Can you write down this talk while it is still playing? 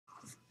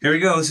Here we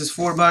go. This is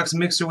 4-box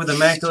mixer with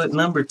Immaculate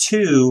number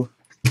 2.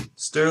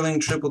 Sterling,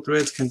 triple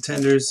threads,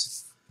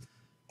 contenders,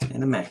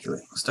 and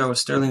Immaculate. We'll start with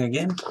Sterling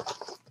again.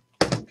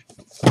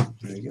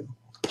 There you go.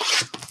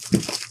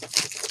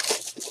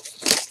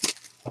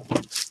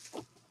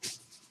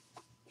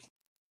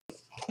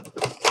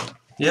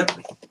 Yep.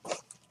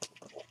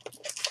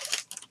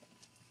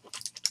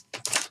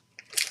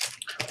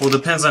 Well, it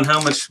depends on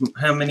how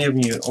many of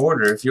them you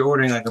order. If you're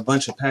ordering like a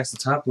bunch of packs of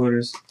top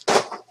loaders,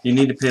 you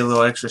need to pay a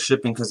little extra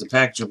shipping because the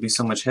package will be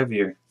so much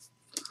heavier.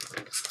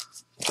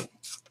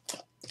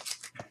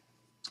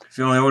 If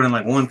you're only ordering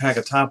like one pack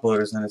of top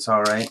loaders, then it's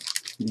alright.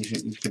 You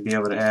should be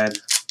able to add.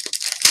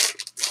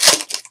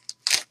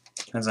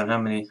 Depends on how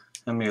many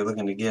you're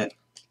looking to get.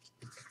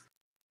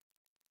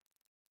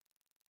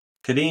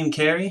 Kadeem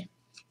Carey,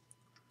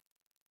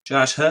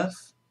 Josh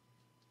Huff,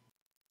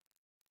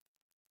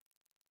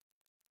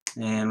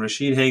 and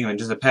Rashid Hageman.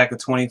 Just a pack of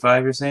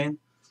 25, you're saying?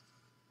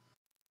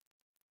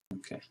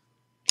 Okay.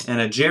 And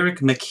a Jerick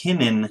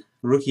McKinnon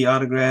rookie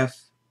autograph.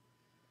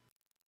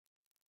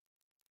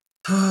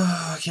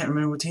 Oh, I can't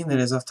remember what team that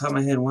is off the top of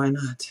my head. Why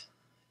not?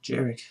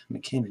 Jerick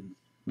McKinnon.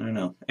 I don't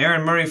know.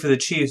 Aaron Murray for the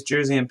Chiefs,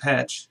 jersey and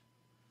patch.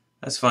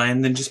 That's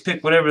fine. Then just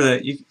pick whatever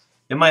it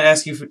might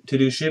ask you to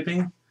do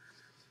shipping.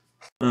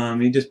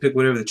 You just pick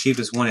whatever the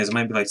cheapest one is. It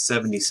might be like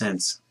 70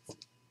 cents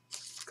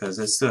because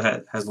it still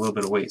has a little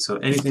bit of weight. So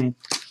anything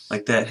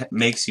like that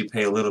makes you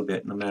pay a little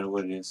bit, no matter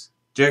what it is.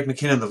 Jerick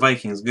McKinnon of the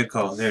Vikings. Good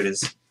call. There it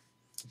is.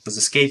 It was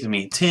escaping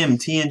me. Tim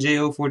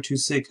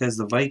TNJ0426 has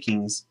the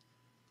Vikings.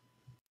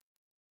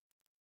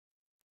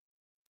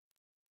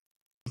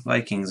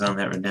 Vikings on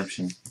that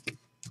redemption.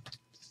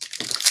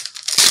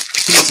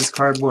 Chiefs is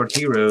Cardboard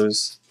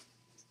Heroes.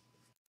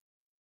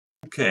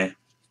 Okay.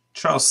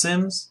 Charles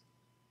Sims,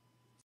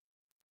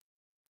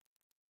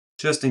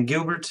 Justin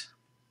Gilbert,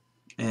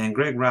 and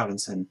Greg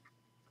Robinson.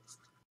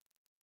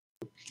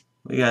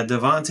 We got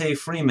Devontae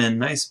Freeman.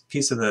 Nice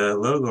piece of the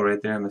logo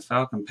right there on the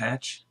Falcon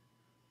patch.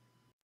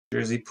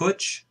 Jersey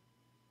Putsch.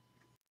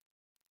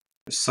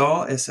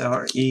 Saul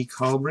SRE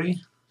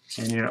Colbury.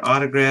 And your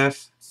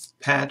autograph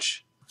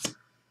patch.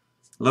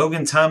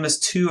 Logan Thomas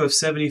 2 of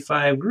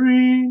 75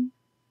 green.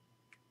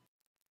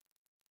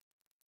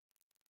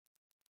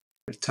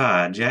 For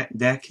Todd,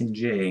 Dak and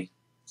Jay.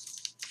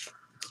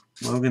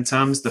 Logan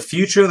Thomas, the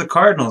future of the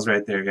Cardinals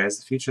right there, guys.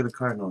 The future of the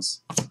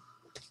Cardinals.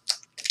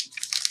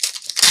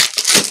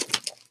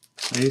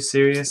 Are you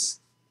serious?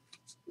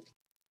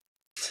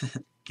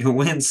 You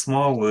win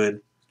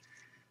Smallwood.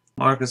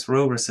 Marcus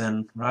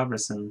Roberson.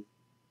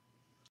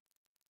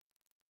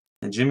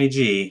 And Jimmy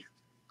G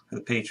for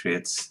the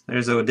Patriots.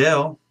 There's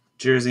Odell.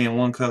 Jersey in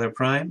one color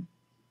prime.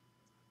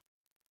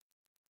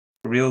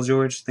 For real,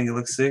 George? Think it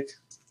looks sick?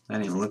 I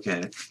didn't even look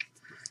at it.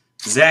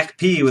 Zach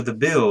P with the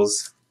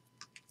Bills.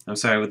 I'm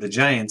sorry, with the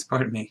Giants,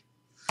 pardon me.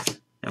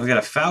 And we got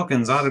a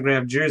Falcons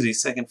autographed jersey.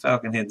 Second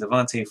Falcon hit.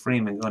 Devontae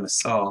Freeman going to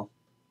Saul.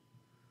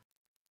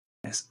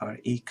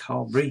 SRE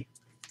Colbury.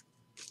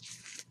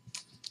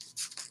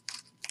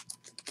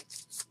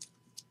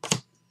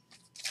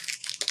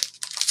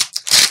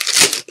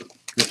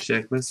 Good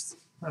checklist.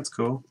 That's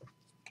cool.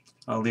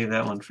 I'll leave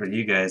that one for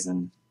you guys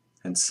and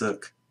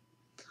Sook.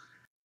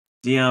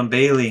 Deion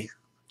Bailey,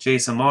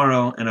 Jason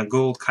Morrow, and a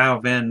gold Kyle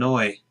Van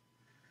Noy.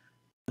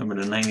 Number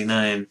to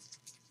 99.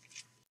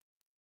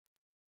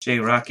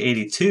 J-Rock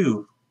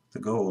 82, the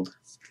gold.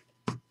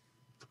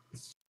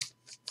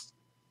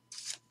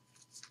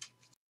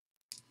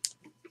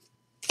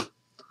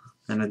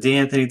 And a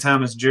DeAnthony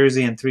Thomas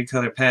jersey and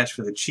 3-color patch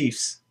for the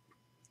Chiefs.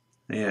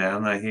 Yeah,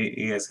 I'm not.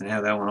 You guys can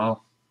have that one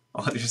all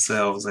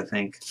yourselves, I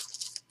think.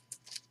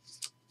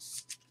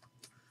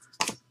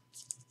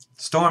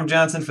 Storm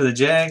Johnson for the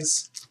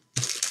Jags.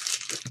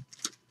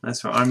 That's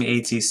for Army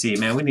ATC.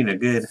 Man, we need a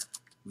good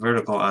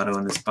vertical auto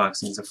in this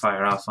box. It needs to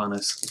fire off on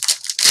us.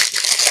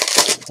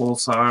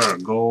 Pulsar or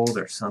gold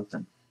or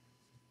something.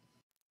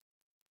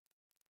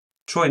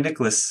 Troy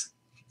Nicholas.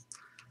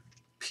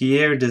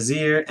 Pierre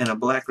Desir and a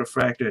black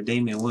refractor,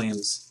 Damian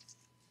Williams.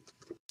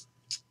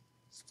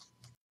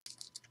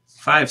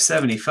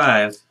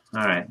 575.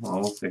 Alright,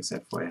 well, we'll fix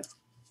that for you.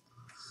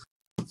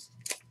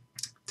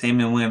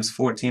 Damian Williams,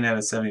 14 out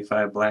of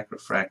 75, black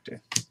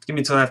refractor. Give me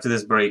until after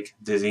this break,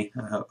 Dizzy.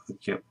 I'll hook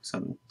you up with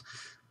something.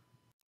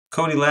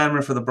 Cody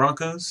Latimer for the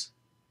Broncos.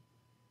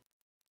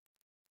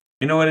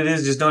 You know what it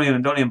is? Just don't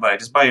even buy it.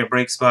 Just buy your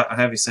break spot. I'll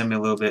have you send me a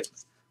little bit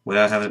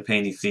without having to pay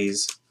any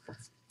fees.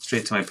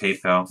 Straight to my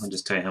PayPal. I'll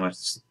just tell you how much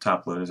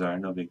top loaders are.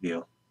 No big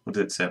deal. We'll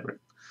do it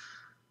separate.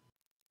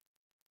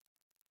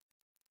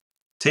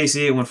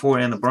 Tacey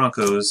 814 and the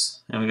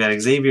Broncos. And we got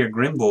Xavier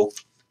Grimble.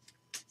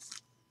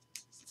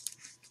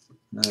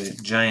 Another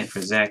giant for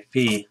Zach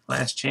P.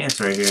 Last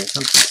chance right here.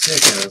 Something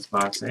sick out of this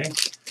box, eh?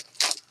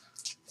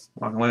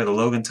 Walking away with a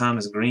Logan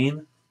Thomas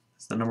green.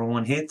 That's the number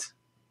 1 hit.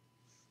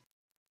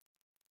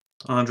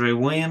 Andre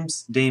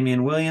Williams,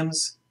 Damian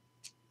Williams,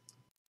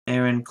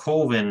 Aaron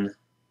Colvin.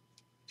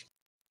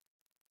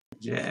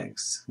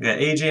 Jags. We got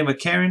AJ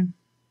McCarron.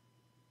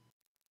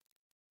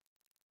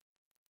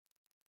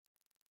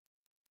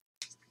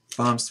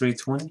 Bombs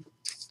 320.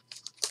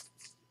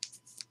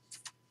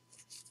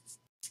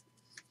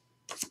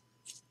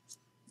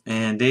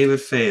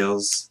 David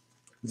fails.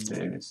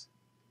 Bears.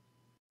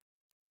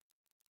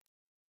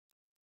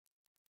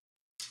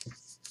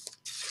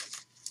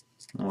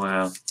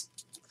 Wow.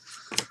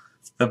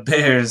 The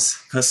Bears,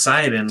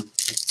 Poseidon.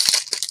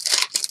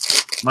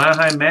 Mile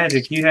High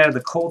Magic, you have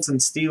the Colts and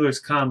Steelers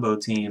combo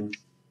team.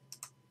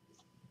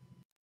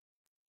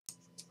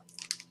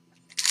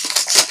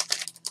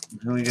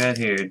 Who we got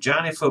here?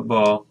 Johnny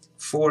Football,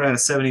 4 out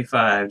of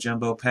 75.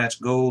 Jumbo Patch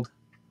Gold.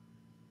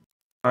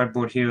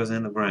 Cardboard Heroes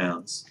and the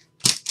Browns.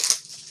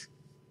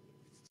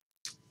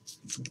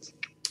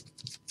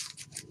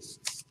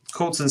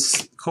 Colts and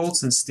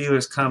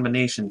Steelers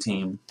combination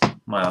team.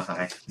 Mile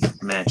High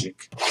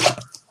Magic.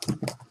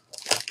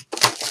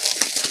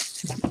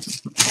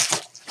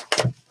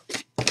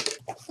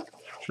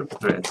 Triple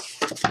threads.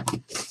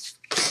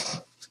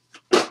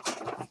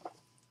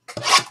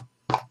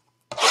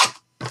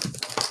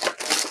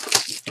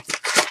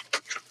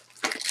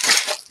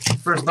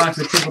 First box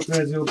of triple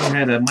threads we opened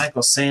had a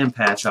Michael Sam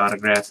patch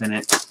autograph in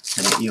it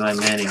and an Eli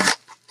Manning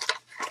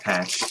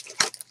patch.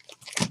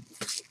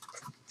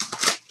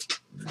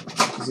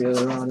 What's the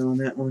other auto on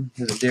that one?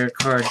 There's a Derek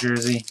Carr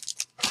jersey.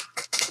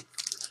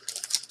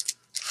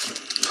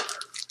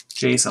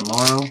 Jace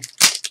Amaro.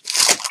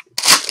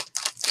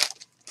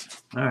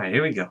 Alright,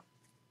 here we go.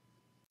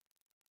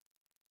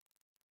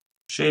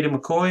 Shady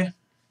McCoy.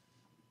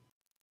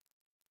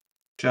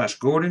 Josh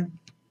Gordon.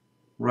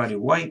 Roddy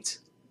White.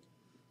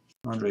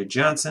 Andre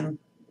Johnson.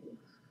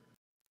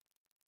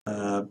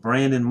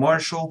 Brandon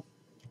Marshall.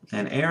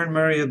 And Aaron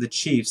Murray of the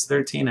Chiefs,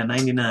 13 of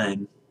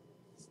 99.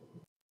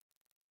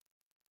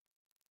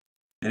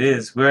 It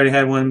is. We already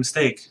had one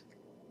mistake.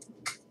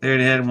 They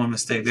already had one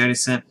mistake. They already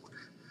sent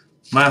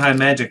Mile High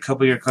Magic. A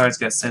couple of your cards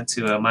got sent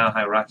to Mile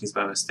High Rockies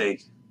by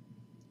mistake.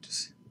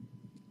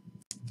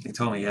 They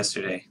told me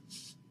yesterday.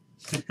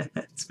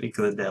 Speak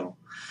of the devil.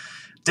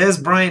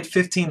 Dez Bryant,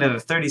 15 out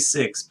of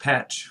 36.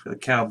 Patch for the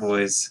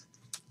Cowboys.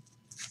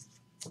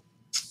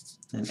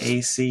 And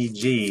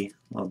ACG.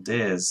 Well,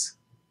 Dez.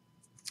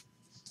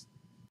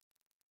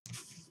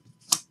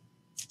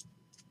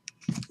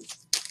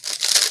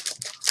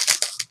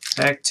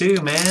 Pack 2,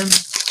 man.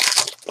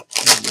 Look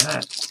at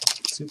that.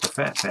 Super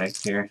fat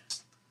packs here.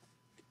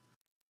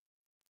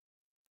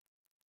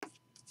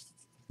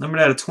 Numbered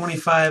out of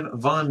 25,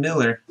 Von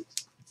Miller.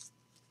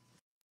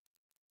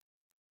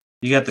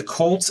 You got the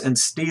Colts and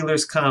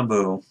Steelers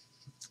combo.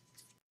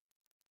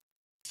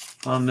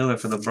 Von Miller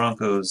for the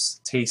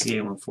Broncos. Tacey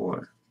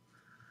 814.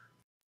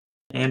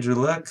 Andrew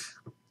Luck.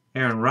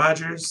 Aaron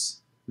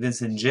Rodgers.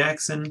 Vincent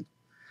Jackson.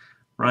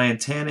 Ryan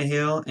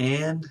Tannehill.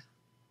 And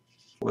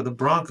for the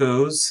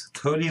Broncos,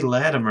 Cody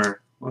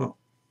Latimer. Whoa.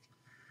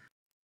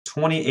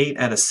 28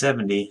 out of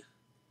 70.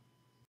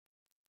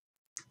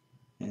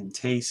 And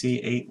Tacey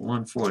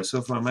 814.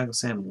 So far, Michael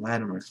Sam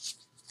Latimer.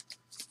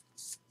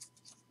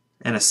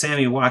 And a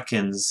Sammy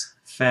Watkins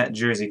fat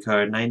jersey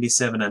card,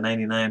 97 of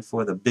 99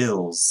 for the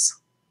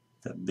Bills.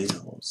 The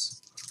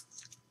Bills.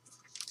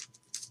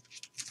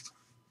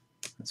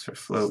 That's for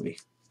Floby.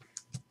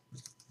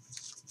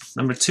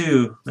 Number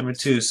two,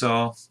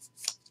 Saul.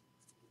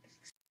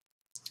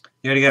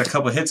 You already got a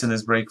couple hits in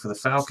this break for the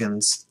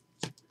Falcons.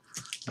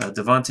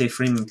 Devontae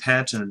Freeman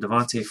patch and a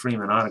Devontae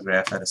Freeman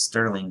autograph out of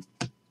Sterling.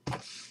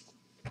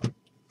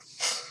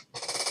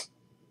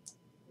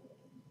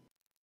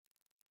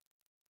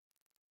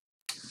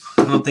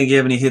 I don't think you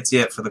have any hits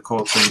yet for the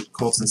Colts and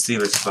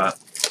Steelers spot.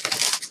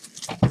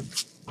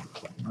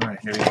 Alright,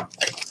 here we go.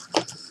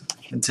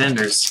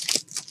 Contenders.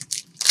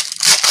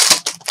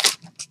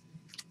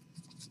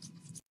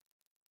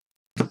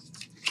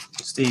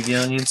 Steve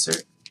Young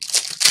insert.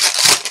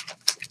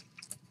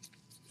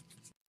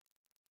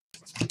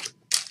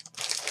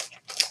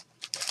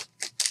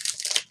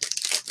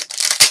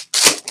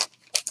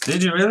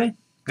 Did you really?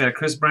 Got a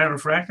Chris Bryant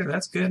refractor?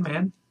 That's good,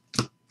 man.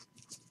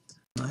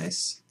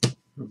 Nice.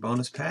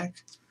 Bonus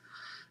pack.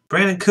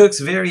 Brandon Cooks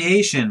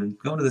variation.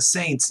 Going to the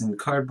Saints and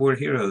Cardboard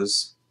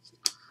Heroes.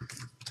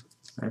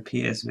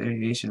 RPS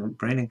variation with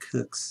Brandon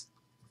Cooks.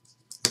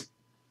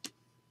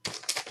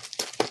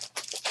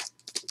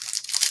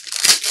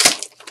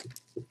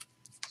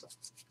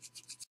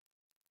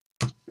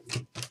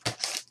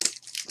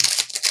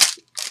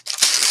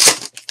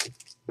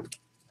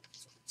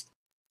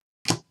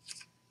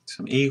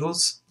 Some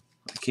Eagles.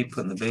 I keep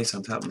putting the base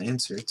on top of my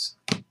inserts.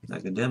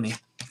 Like a dummy.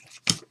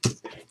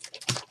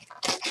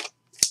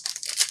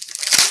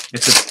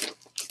 It's a...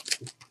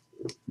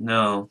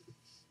 No.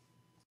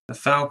 The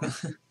Falcon...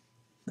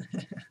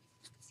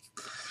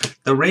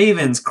 The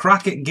Ravens,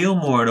 Crockett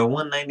Gilmore to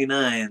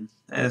 199.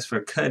 That is for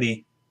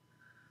Cuddy.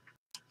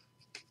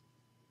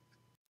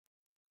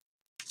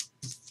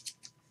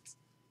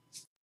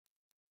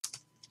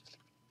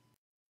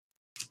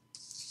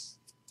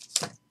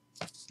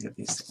 Get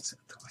these things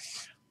out the way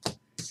here.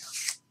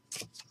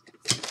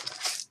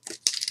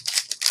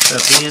 What's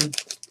up, Ian?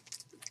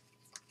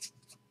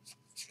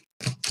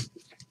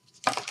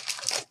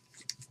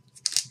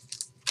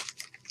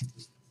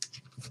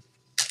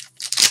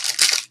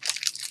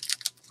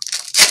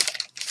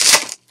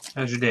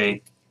 How's your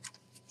day?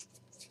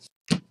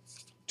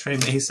 Trey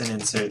Mason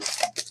insert.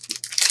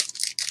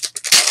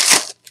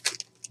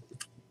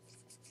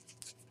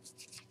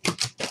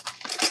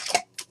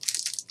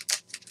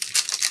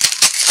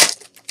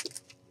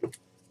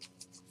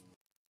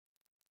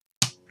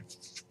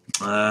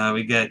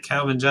 We got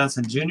Calvin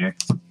Johnson Jr.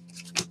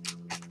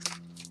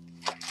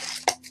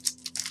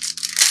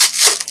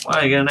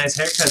 Wow, you got a nice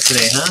haircut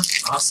today, huh?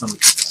 Awesome.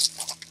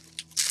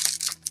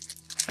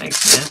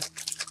 Thanks, man.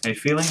 Are you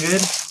feeling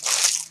good?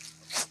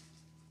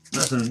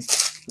 Nothing.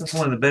 That's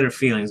one of the better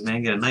feelings,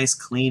 man. Get a nice,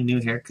 clean,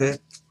 new haircut.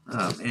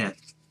 Oh, man.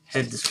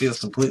 Head just feels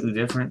completely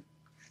different.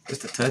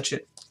 Just to touch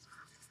it.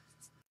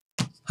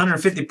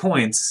 150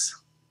 points.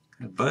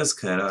 A buzz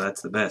cut. Oh,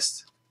 that's the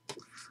best.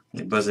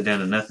 You buzz it down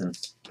to nothing.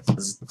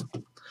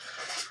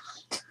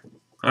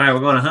 Alright,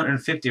 we're going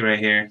 150 right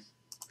here.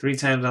 3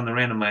 times on the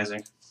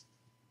randomizer.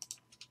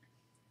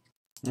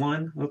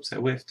 1. Oops, I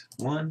whiffed.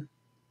 1,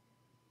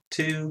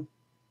 2,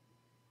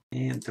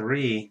 and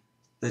 3.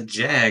 The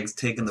Jags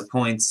taking the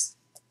points.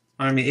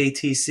 Army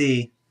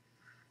ATC.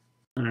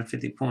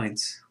 150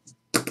 points.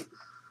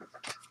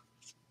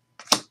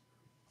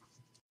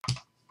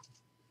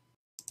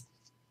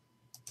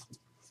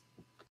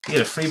 You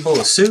get a free bowl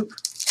of soup?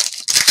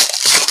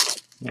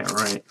 Yeah,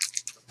 right.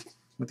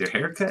 With your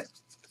haircut?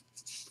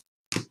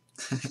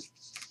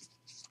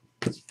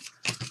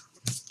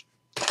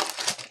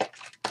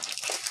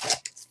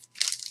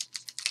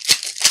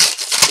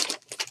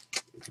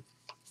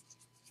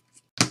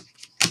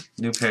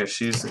 New pair of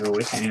shoes to go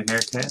with your new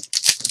haircut.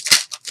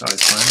 It's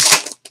always fun.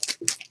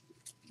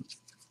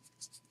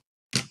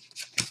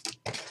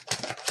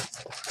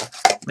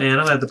 Man,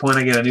 I'm at the point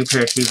I get a new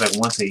pair of shoes like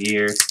once a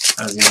year.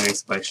 I was getting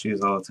used to buy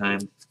shoes all the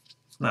time.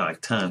 Not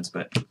like tons,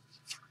 but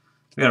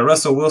we got a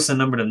Russell Wilson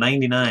number to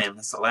 99.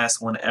 That's the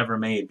last one ever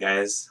made,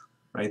 guys.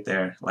 Right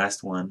there,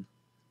 last one.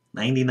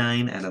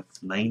 99 out of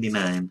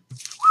 99.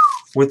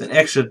 Worth an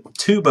extra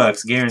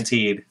 $2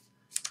 guaranteed.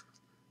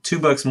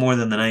 $2 more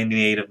than the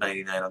 98 of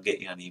 99 will get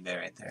you on eBay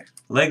right there.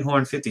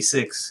 Leghorn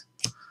 56.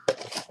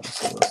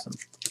 Russell Wilson.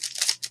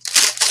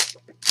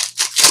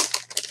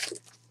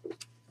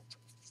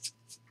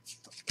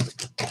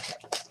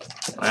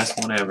 Last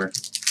one ever.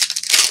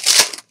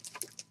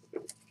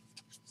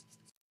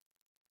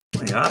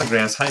 The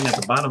autographs hiding at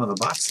the bottom of the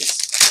boxes.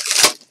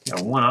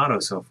 Got 1 auto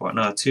so far.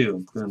 No, 2,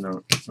 including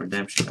the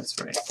redemption.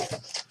 That's right.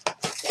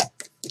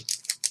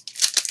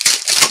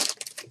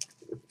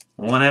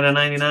 1 out of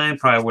 99,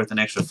 probably worth an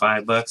extra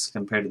 $5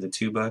 compared to the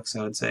 $2,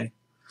 I would say.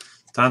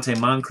 Dante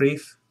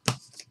Moncrief.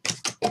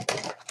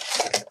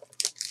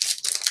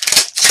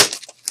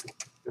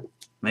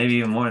 Maybe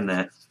even more than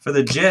that. For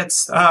the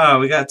Jets, we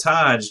got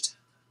Tajed.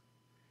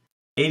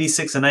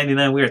 86 of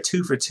 99. We are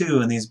 2 for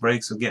 2 in these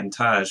breaks with getting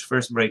Taj.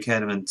 First break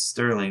had him in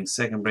Sterling.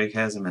 Second break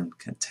has him in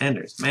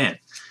Contenders. Man,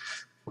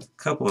 a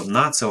couple of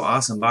not so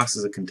awesome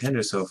boxes of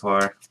Contenders so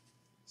far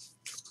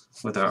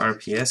with our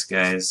RPS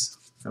guys.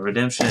 A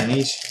redemption in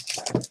each.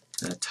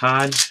 And a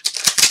Taj.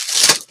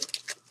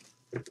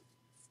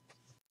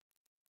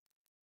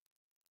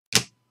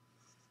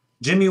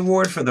 Jimmy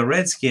Ward for the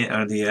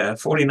or the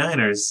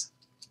 49ers.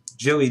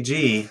 Joey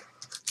G.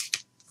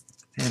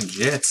 And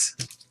Jets.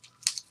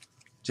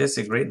 Jets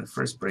did great in the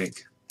first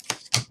break.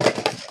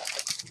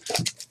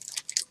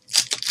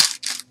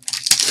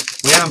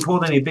 We haven't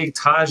pulled any big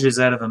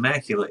Tajes out of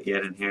Immaculate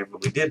yet in here,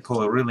 but we did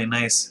pull a really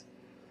nice,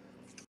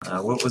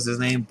 what was his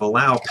name?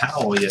 Bilal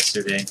Powell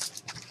yesterday.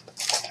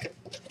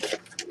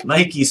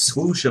 Nike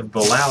swoosh of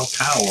Bilal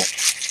Powell.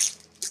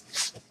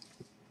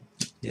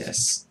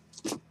 Yes.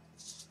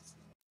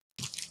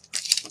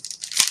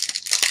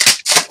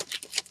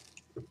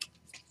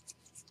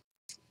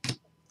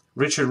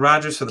 Richard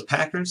Rodgers for the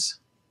Packers.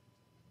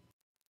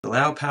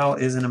 Bilal Powell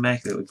is an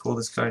Immaculate. We pulled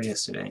this card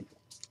yesterday.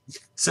 It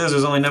says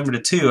there's only number to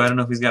 2. I don't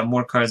know if he's got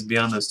more cards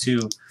beyond those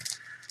 2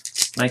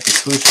 Nike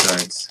swoosh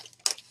cards.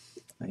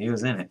 But he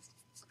was in it.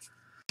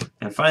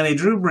 And finally,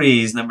 Drew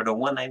Brees, number to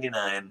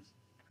 199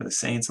 for the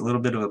Saints. A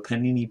little bit of a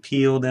panini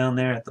peel down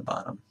there at the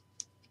bottom.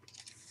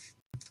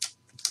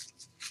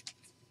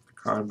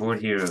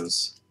 Cardboard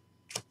Heroes.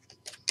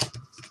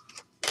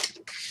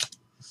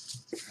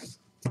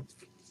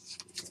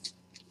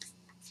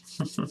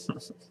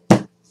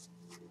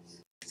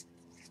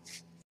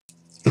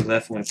 He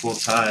left when we pulled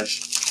Taj.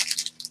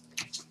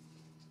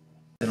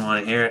 Didn't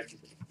want to hear it.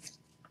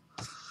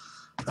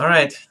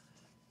 Alright.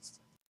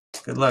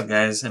 Good luck,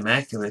 guys.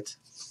 Immaculate.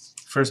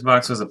 First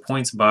box was a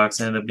points box.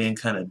 Ended up being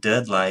kind of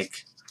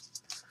dud-like.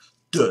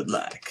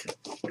 Dud-like.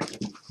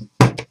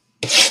 Get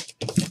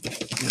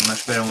a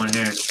much better one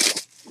here.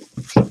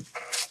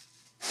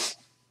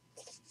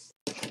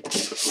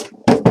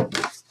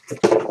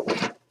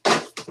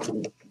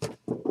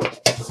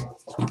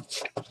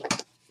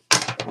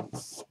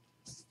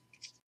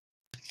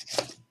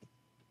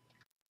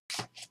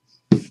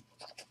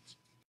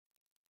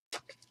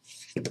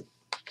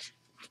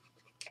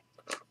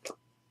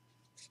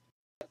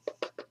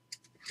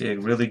 Be a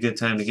really good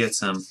time to get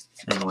some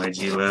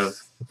NYG love.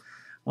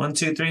 1,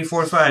 2, 3,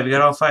 4, 5. We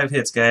got all 5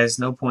 hits, guys.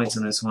 No points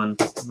in this one.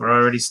 We're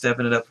already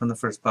stepping it up from the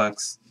first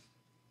box.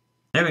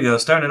 There we go.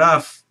 Starting it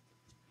off.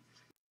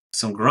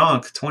 Some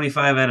Gronk,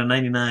 25 out of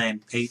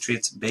 99.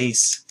 Patriots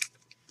base.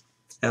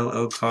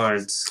 LO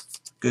cards.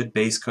 Good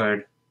base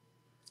card.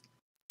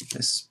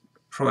 This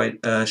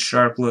probably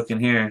sharp looking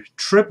here.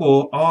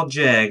 Triple all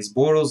Jags.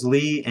 Bortles,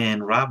 Lee,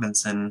 and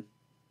Robinson.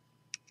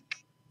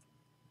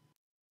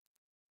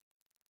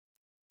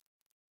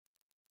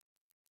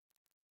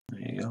 There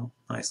you go.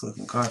 Nice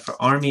looking card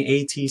for Army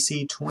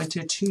ATC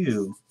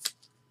 22.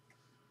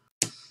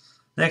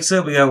 Next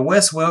up, we got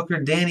Wes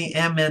Welker, Danny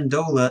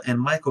Amendola, and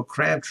Michael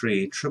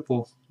Crabtree.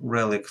 Triple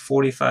relic,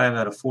 45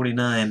 out of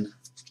 49.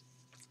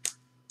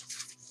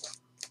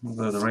 We'll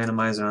go to the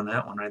randomizer on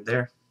that one right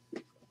there.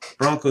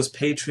 Broncos,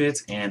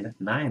 Patriots, and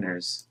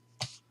Niners.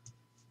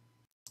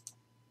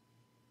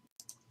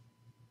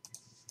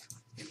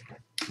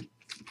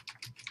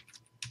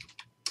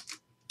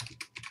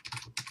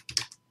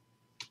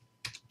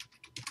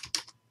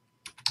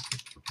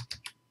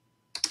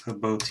 Put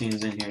both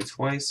teams in here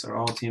twice, or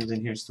all teams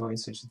in here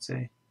twice, I should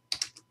say.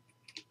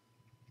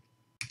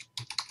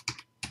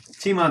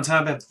 Team on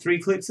top after 3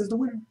 clicks is the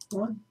winner.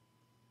 1,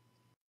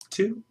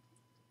 2,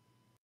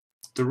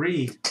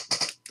 3.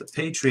 The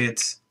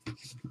Patriots.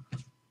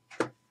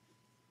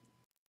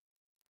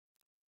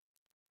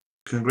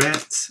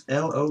 Congrats,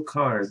 LO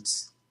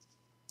cards.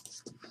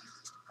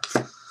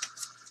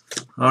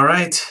 All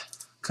right.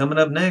 Coming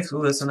up next,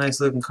 ooh, that's a nice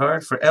looking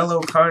card. For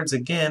LO cards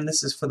again,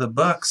 this is for the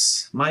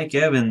Bucks. Mike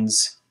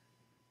Evans.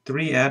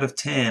 3 out of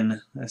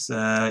 10. That's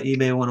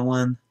eBay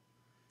 101.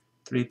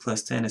 3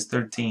 plus 10 is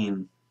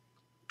 13.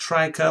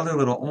 Tricolor,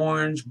 little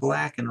orange,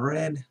 black, and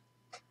red.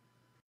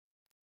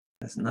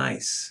 That's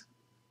nice.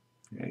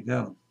 There you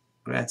go.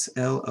 Congrats,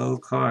 LO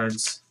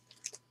cards.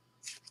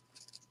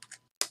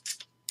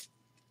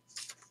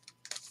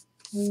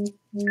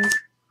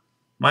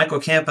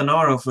 Michael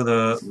Campanaro for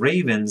the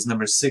Ravens,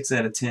 number 6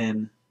 out of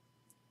 10.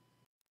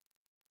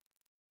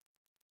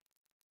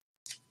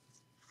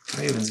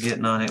 Ravens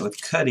getting on it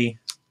with Cuddy.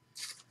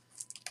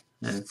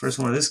 And first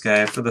one of this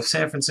guy for the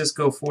San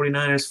Francisco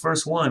 49ers.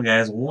 First one,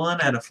 guys.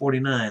 1 out of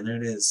 49. There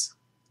it is.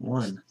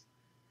 1.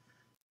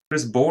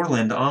 Chris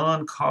Borland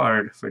on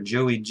card for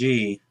Joey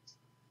G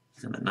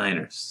and the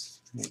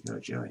Niners. There you go,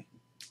 Joey.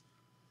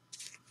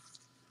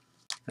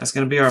 That's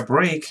going to be our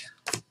break.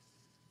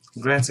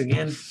 Congrats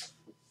again.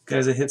 You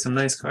guys have hit some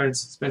nice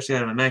cards, especially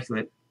out of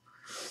Immaculate.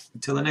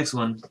 Until the next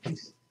one.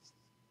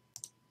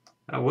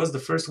 That was the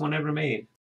first one ever made.